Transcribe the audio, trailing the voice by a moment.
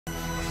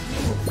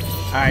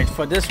Alright,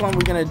 for this one,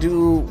 we're gonna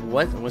do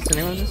what's the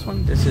name of this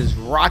one? This is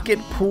Rocket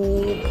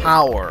Pool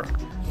Power.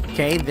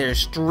 Okay,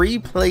 there's 3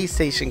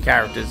 PlayStation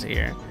characters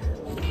here.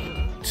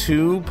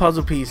 2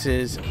 puzzle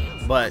pieces,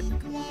 but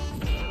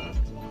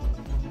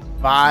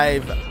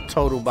 5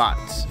 total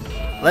bots.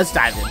 Let's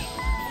dive in.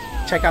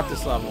 Check out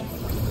this level.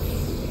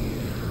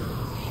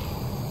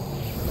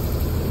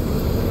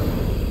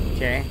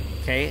 Okay.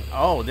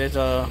 Oh, there's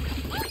a...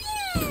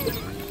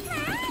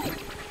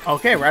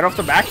 Okay, right off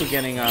the bat we're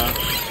getting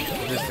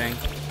this thing.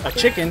 A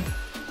chicken.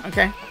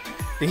 Okay.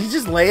 Did he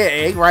just lay an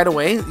egg right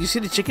away? You see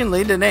the chicken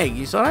laid an egg.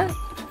 You saw that?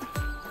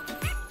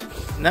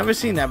 Never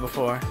seen that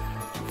before.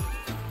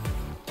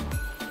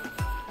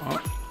 Oh.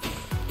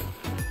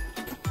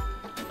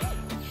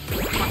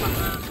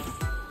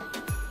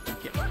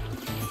 Yeah.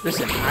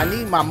 Listen, I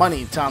need my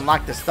money to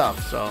unlock the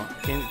stuff, so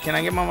can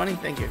I get my money?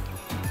 Thank you.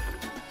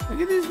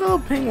 Look at these little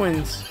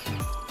penguins.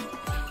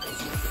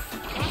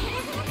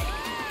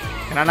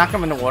 Can I knock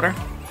them in the water?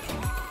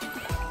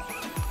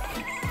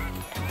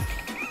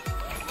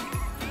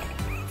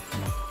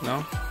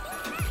 No?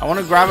 I want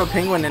to grab a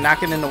penguin and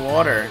knock it in the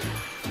water.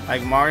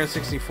 Like Mario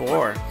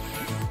 64.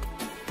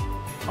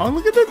 Oh,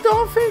 look at the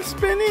dolphins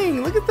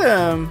spinning. Look at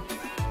them.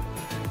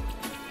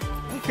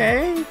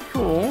 Okay,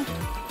 cool.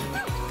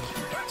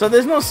 So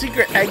there's no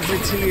secret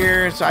exits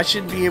here, so I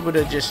should be able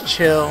to just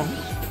chill.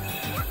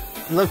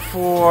 Look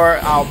for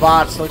our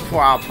bots, look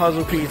for our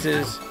puzzle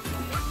pieces,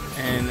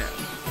 and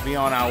be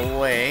on our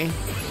way.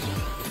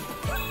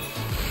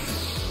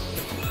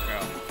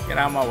 Bro, get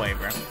out of my way,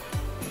 bro.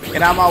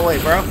 Get out of my way,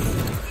 bro.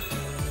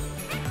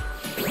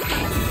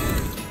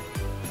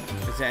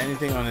 Is there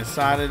anything on the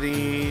side of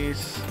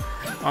these?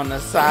 On the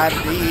side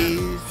of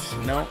these?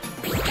 Nope.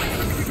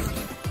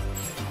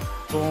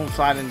 Boom,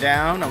 sliding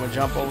down. I'm gonna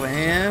jump over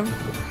him.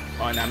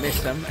 Oh, and I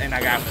missed him. And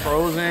I got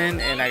frozen,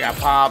 and I got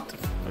popped.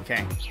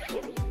 Okay.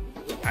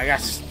 I got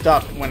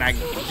stuck when I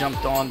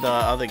jumped on the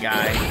other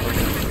guy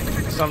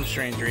for some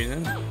strange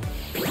reason.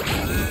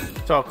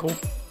 It's all cool.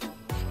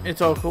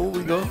 It's all cool.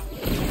 We go.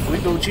 We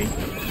Gucci.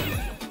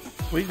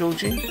 We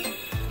Gucci.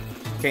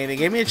 Okay, they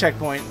gave me a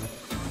checkpoint.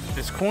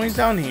 There's coins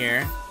down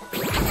here.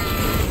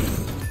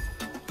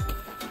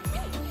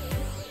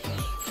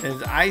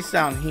 There's ice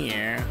down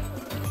here.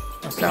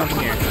 What's down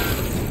here?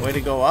 Way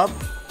to go up.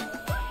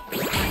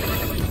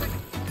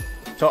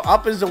 So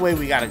up is the way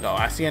we gotta go.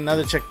 I see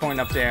another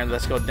checkpoint up there.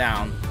 Let's go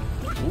down.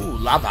 Ooh,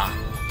 lava.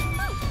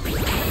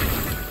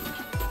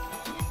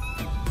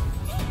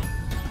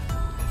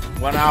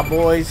 One of our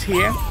boys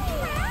here.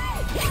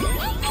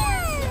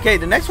 Okay,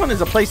 the next one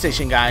is a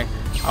PlayStation guy.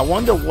 I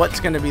wonder what's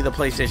gonna be the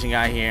PlayStation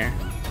guy here.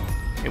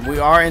 If we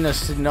are in a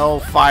snow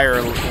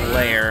fire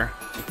lair.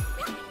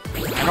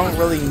 I don't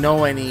really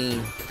know any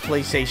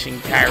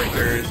PlayStation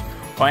characters,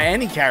 or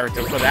any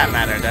character for that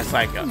matter, that's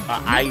like a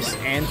ice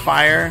and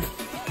fire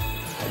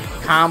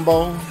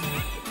combo.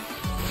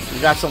 We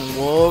got some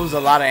wolves, a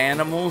lot of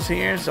animals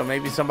here, so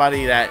maybe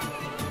somebody that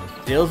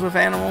deals with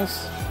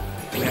animals.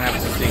 We're gonna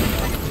have to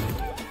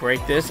see.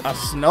 Break this. A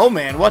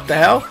snowman, what the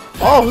hell?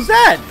 Oh, who's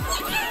that?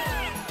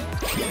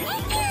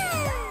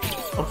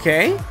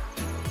 Okay.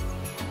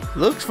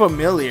 Looks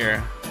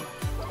familiar.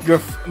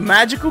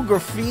 Magical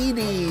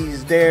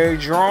graffitis. Their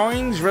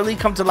drawings really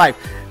come to life.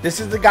 This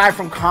is the guy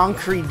from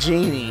Concrete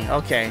Genie.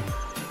 Okay.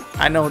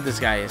 I know who this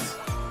guy is.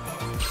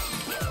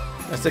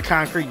 That's the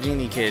Concrete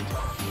Genie kid.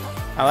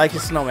 I like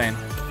his snowman.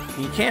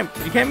 You can't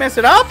mess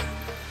it up?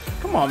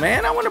 Come on,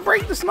 man. I want to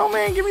break the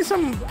snowman. Give me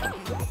some...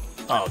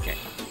 Oh, okay.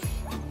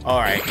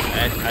 Alright.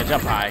 I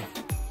jump high.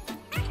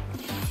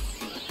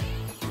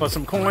 For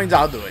some coins,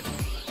 I'll do it.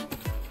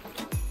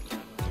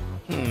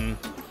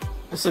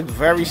 This looks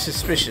very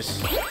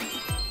suspicious.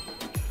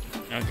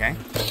 Okay.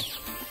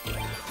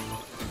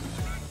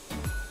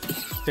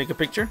 Take a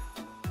picture.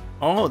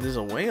 Oh, there's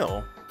a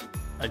whale.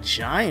 A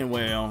giant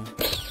whale.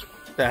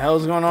 What the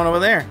hell's going on over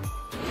there?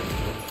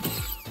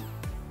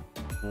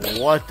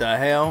 What the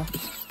hell?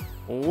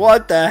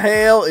 What the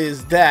hell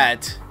is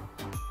that?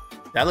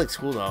 That looks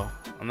cool though.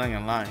 I'm not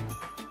gonna lie.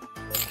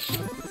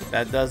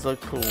 That does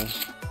look cool.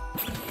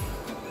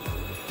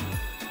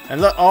 And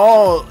look,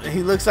 oh,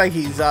 he looks like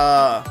he's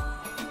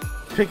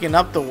picking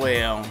up the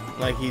whale,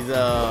 like he's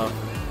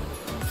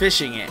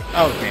fishing it.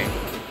 Okay.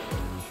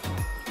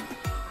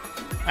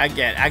 I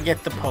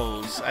get the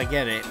pose. I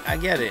get it.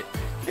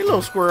 Hey,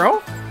 little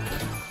squirrel.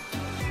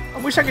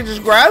 I wish I could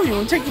just grab you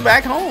and take you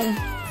back home.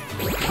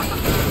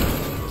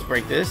 Let's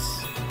break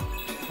this.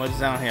 What's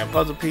down here?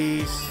 Puzzle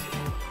piece.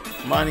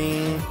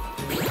 Money.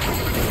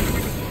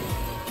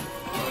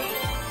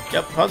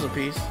 Yep, puzzle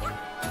piece.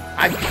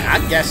 I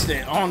guessed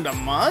it on the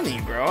money,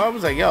 bro. I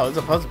was like, yo, it's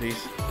a puzzle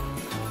piece.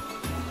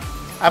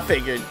 I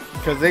figured,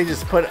 because they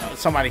just put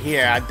somebody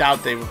here. I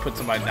doubt they would put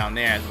somebody down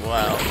there as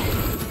well.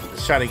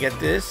 Let's try to get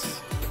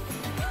this.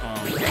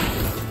 Okay.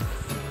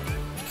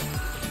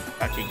 If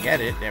I can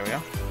get it. There we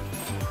go.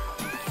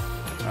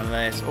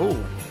 Unless,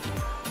 oh.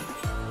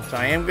 So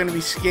I am going to be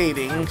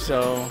skating,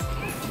 so.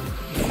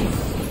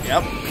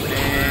 Yep.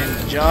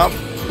 And jump.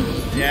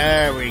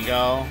 There we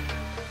go.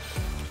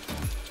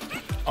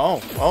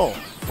 Oh.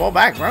 Fall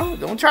back, bro.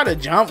 Don't try to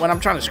jump when I'm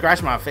trying to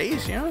scratch my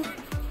face, you know?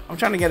 I'm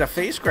trying to get a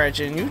face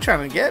scratch and you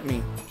trying to get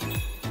me.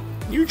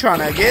 You trying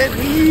to get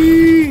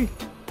me.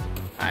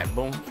 Alright,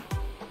 boom.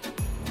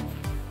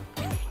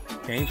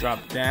 Okay,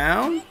 drop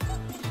down.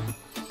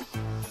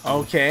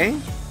 Okay.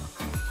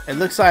 It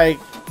looks like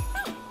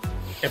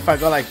if I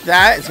go like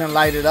that, it's gonna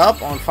light it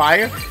up on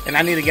fire. And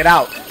I need to get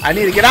out. I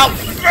need to get out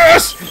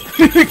first!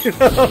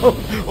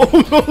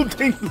 Oh no,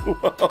 thing blew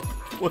up.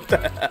 What the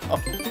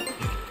hell?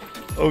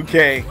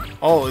 Okay.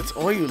 Oh, it's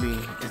oily.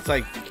 It's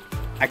like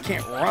I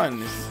can't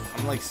run.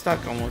 I'm like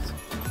stuck almost.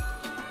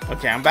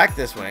 Okay, I'm back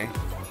this way.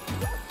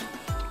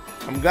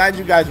 I'm glad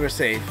you guys were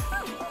safe.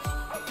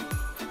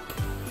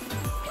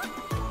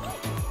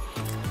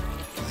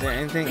 Is there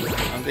anything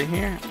under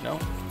here? No.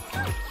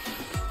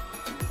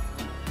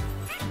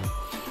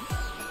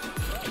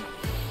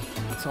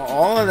 So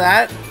all of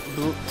that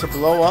to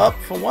blow up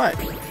for what?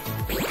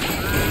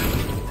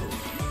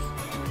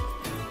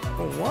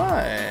 For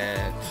what?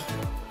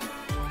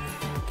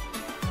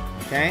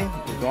 Okay,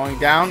 we're going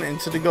down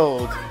into the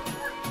gold.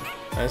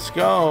 Let's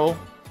go.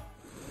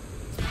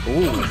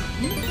 Ooh.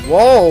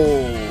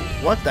 Whoa.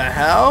 What the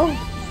hell?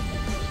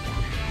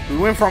 We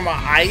went from an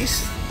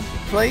ice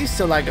place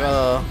to like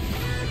a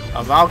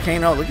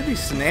volcano. Look at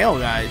these snail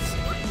guys.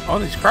 Oh,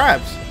 these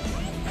crabs.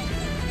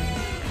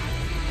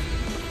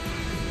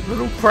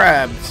 Little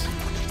crabs.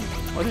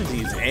 What are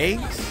these,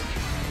 eggs?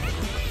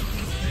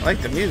 I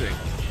like the music.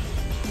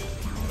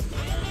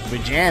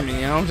 We're jamming,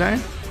 you know what I'm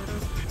saying?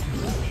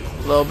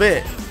 A little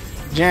bit.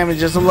 Jamming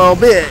just a little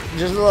bit.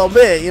 Just a little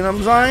bit, you know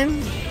what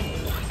I'm saying?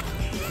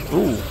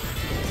 Ooh.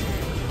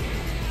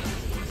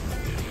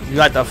 You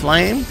got the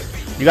flame?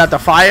 You got the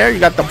fire? You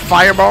got the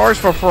fire bars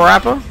for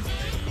Parappa?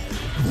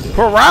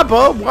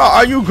 Parappa, where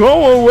are you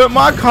going with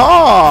my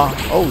car?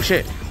 Oh,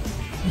 shit.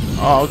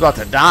 Oh, I was about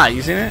to die.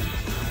 You seen it?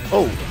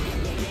 Oh.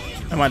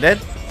 Am I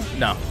dead?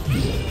 No.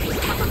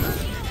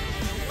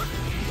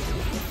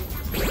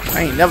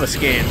 I ain't never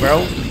scared,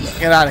 bro.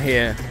 Get out of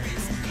here.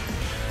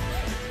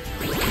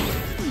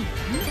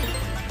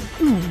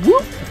 Ooh,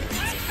 whoop.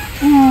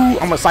 Ooh,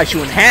 I'm gonna slice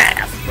you in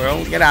half,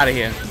 bro. Get out of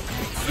here.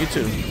 You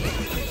too.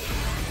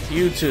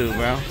 You too,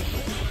 bro.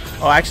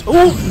 Oh, actually,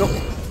 ooh, no.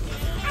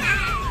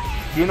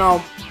 You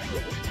know,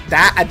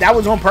 that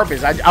was on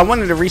purpose. I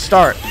wanted to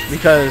restart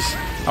because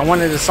I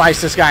wanted to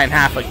slice this guy in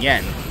half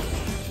again.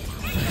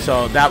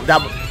 So that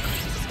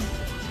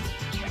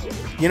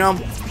you know,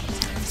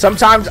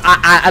 sometimes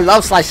I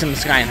love slicing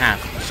this guy in half.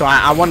 So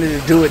I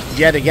wanted to do it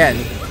yet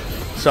again.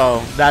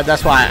 So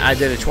that's why I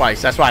did it twice.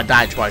 That's why I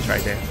died twice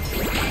right there.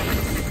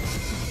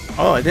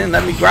 Oh, it didn't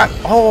let me grab.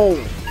 Oh.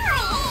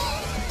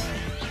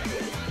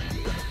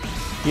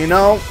 You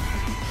know,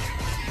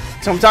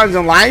 sometimes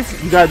in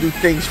life, you gotta do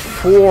things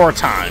 4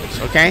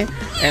 times, okay?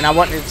 And I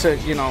wanted to,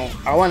 you know,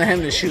 I wanted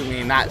him to shoot me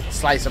and not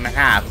slice him in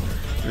half.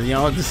 You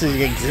know, this is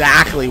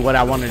exactly what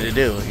I wanted to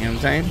do. You know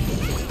what I'm saying?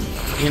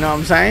 You know what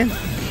I'm saying?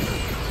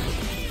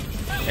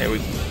 There we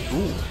go.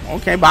 Ooh,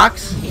 okay,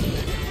 box.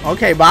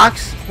 Okay,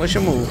 box. What's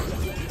your move?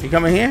 You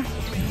coming here?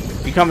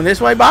 You coming this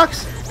way,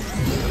 box?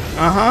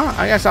 Uh-huh.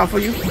 I got something for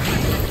you.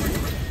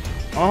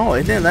 Oh,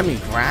 it didn't let me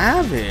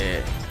grab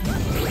it.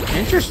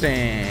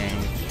 Interesting.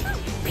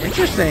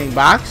 Interesting,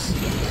 box.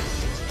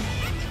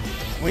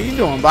 What are you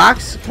doing,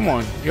 box? Come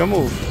on, your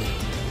move.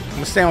 I'm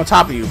gonna stay on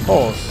top of you.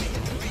 Pause.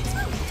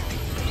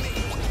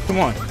 Come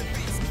on.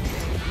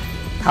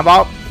 How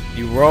about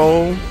you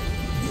roll,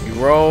 you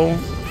roll,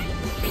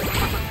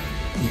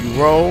 you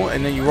roll,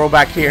 and then you roll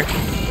back here.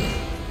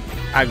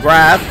 I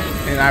grab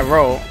and I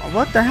roll.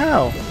 What the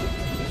hell?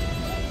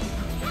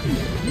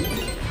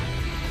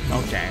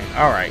 Okay,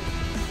 alright.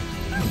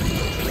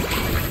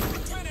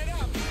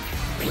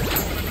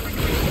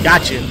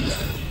 Gotcha.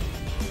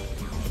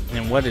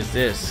 And what is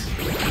this?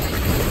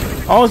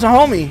 Oh, it's a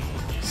homie.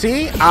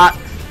 See,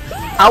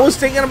 I was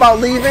thinking about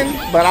leaving,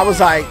 but I was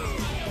like,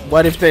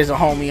 what if there's a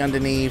homie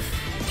underneath?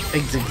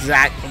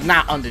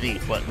 Not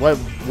underneath, but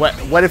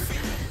what if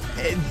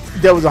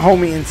there was a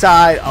homie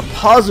inside, a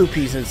puzzle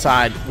piece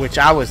inside, which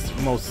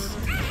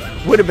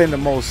would have been the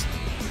most.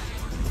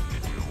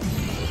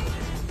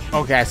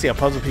 Okay, I see a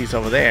puzzle piece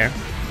over there.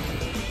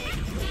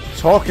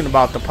 Talking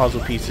about the puzzle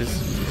pieces.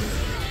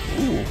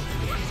 Ooh.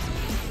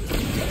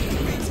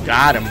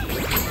 Got him.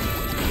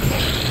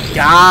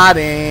 Got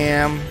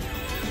him.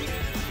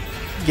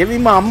 Give me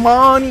my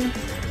money.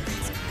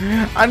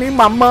 I need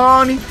my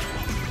money.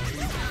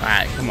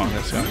 Alright, come on,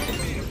 let's go.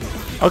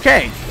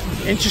 Okay,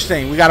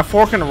 interesting. We got a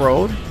fork in the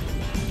road.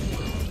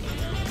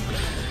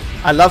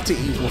 I love to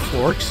eat with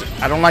forks.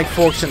 I don't like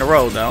forks in the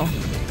road, though.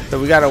 So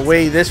we got a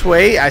way this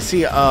way. I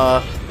see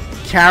a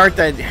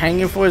character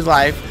hanging for his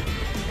life.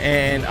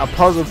 And a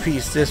puzzle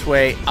piece this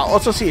way. I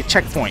also see a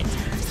checkpoint.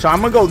 So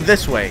I'm going to go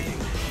this way.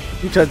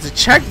 Because the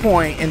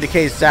checkpoint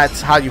indicates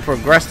that's how you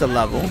progress the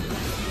level.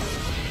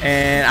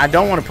 And I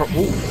don't want to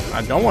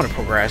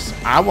progress.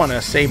 I want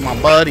to save my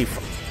buddy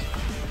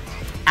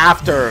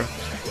after.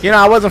 You know,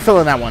 I wasn't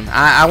feeling that one.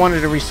 I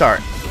wanted to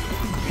restart.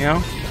 You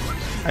know?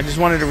 I just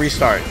wanted to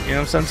restart. You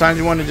know, sometimes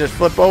you want to just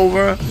flip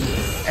over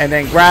and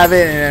then grab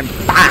it and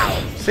then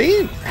pow.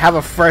 See? Have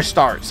a fresh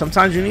start.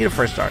 Sometimes you need a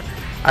fresh start.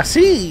 I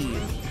see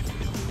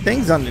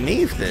things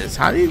underneath this.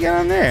 How do you get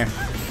on there?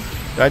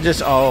 Do I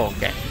just... Oh,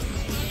 okay.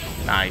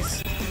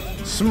 Nice.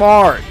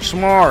 Smart.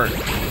 Smart.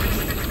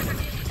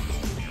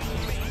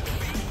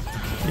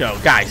 Yo,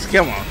 guys,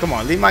 come on. Come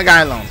on. Leave my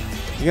guy alone.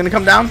 You gonna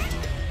come down?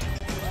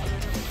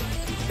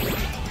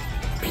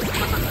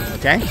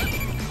 Okay.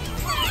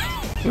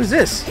 Who's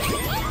this?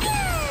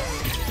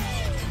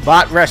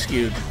 Bot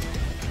rescued.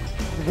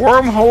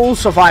 Wormhole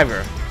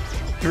survivor.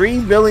 3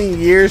 billion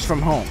years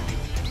from home.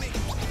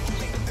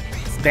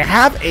 They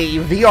have a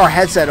VR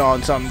headset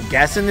on, so I'm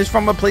guessing it's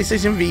from a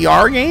PlayStation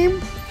VR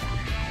game?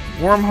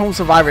 Wormhole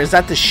survivor. Is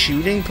that the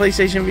shooting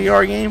PlayStation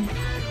VR game?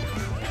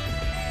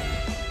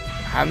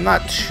 I'm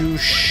not too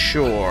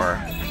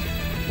sure.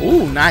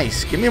 Ooh,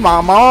 nice. Give me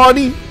my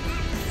money.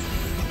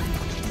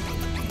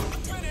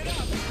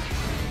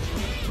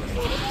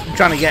 I'm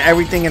trying to get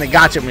everything in a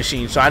gacha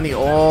machine, so I need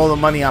all the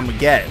money I'm gonna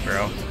get,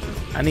 bro.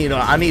 I need it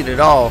all. I need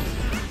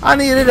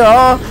it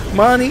all.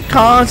 Money,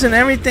 cars, and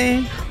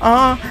everything.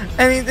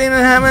 Anything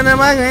that happened in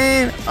my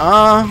game.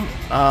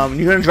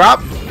 You gonna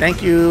drop?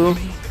 Thank you.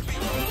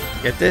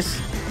 Get this.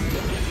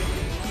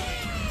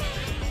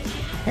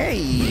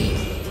 Hey.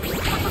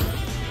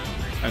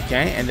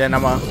 Okay, and then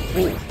I'm gonna.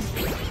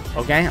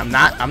 Okay, I'm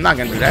not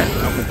gonna do that.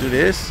 I'm gonna do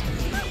this.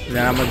 And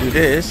then I'm gonna do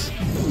this.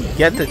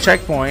 Get the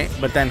checkpoint,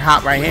 but then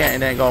hop right here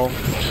and then go.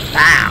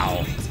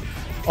 Pow.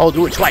 Oh,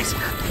 do it twice.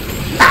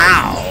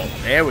 Pow.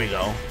 There we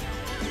go.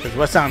 Cause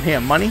what's down here?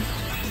 Money?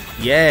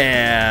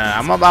 Yeah,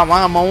 I'm about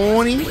my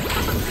money.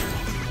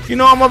 You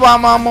know I'm about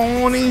my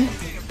money.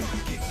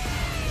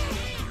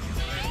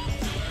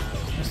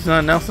 There's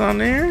nothing else on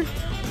there.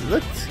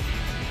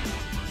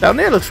 Down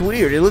there looks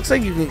weird. It looks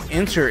like you can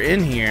enter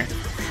in here.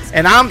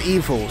 And I'm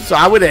evil, so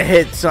I would have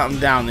hit something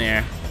down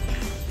there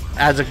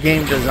as a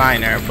game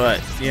designer,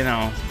 but you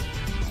know.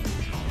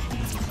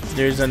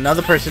 There's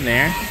another person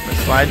there. Let's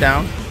slide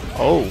down.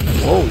 Oh,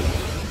 whoa.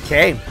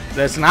 Okay,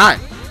 let's not.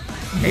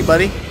 Hey,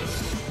 buddy.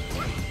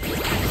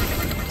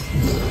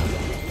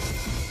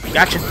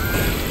 Gotcha.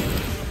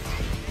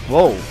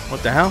 Whoa,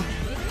 what the hell?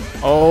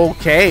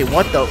 Okay,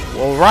 what the?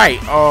 All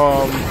right.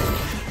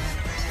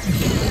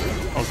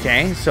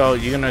 Okay, so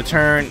you're gonna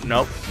turn.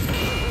 Nope.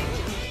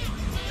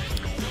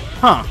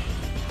 Huh.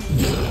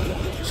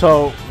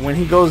 So when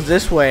he goes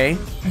this way,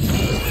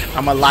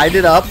 I'm gonna light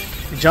it up,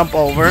 jump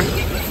over,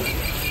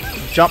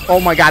 jump. Oh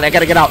my god, I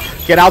gotta get out.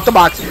 Get out the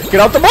box. Get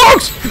out the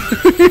box!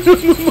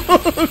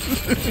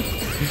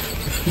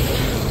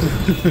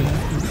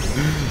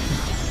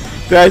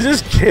 Did I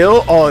just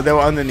kill? Oh, they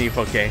were underneath.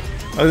 Okay.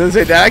 I was gonna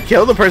say, did I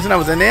kill the person that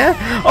was in there?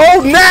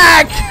 Oh,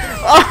 Knack!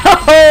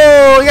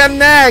 Oh, we got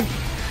Knack.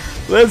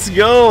 Let's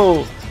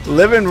go.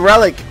 Living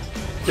relic.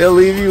 They'll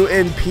leave you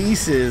in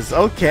pieces.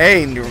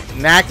 Okay,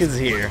 Knack is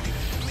here.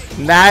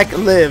 Knack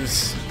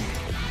lives.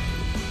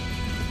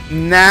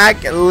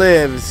 Knack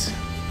lives.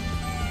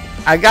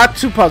 I got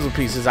 2 puzzle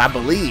pieces, I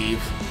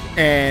believe.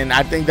 And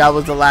I think that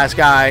was the last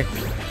guy.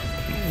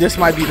 This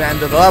might be the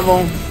end of the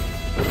level.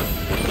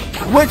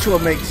 Which will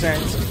make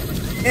sense.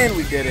 And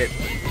we did it.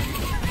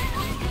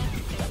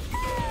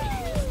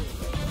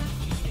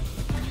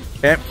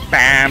 Bam,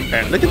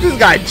 bam. Look at this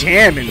guy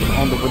jamming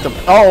on with the.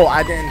 Oh,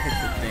 I didn't hit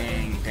the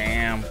thing.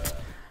 Damn.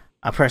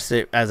 I pressed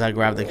it as I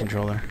grabbed the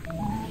controller.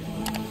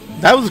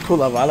 That was a cool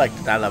level. I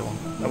liked that level.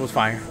 That was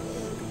fire.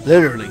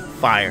 Literally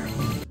fire.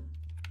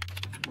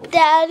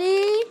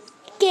 Daddy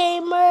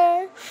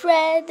Gamer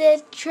Fred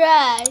is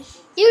trash.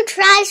 You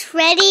trash,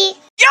 Freddy?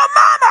 Yo,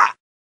 mama!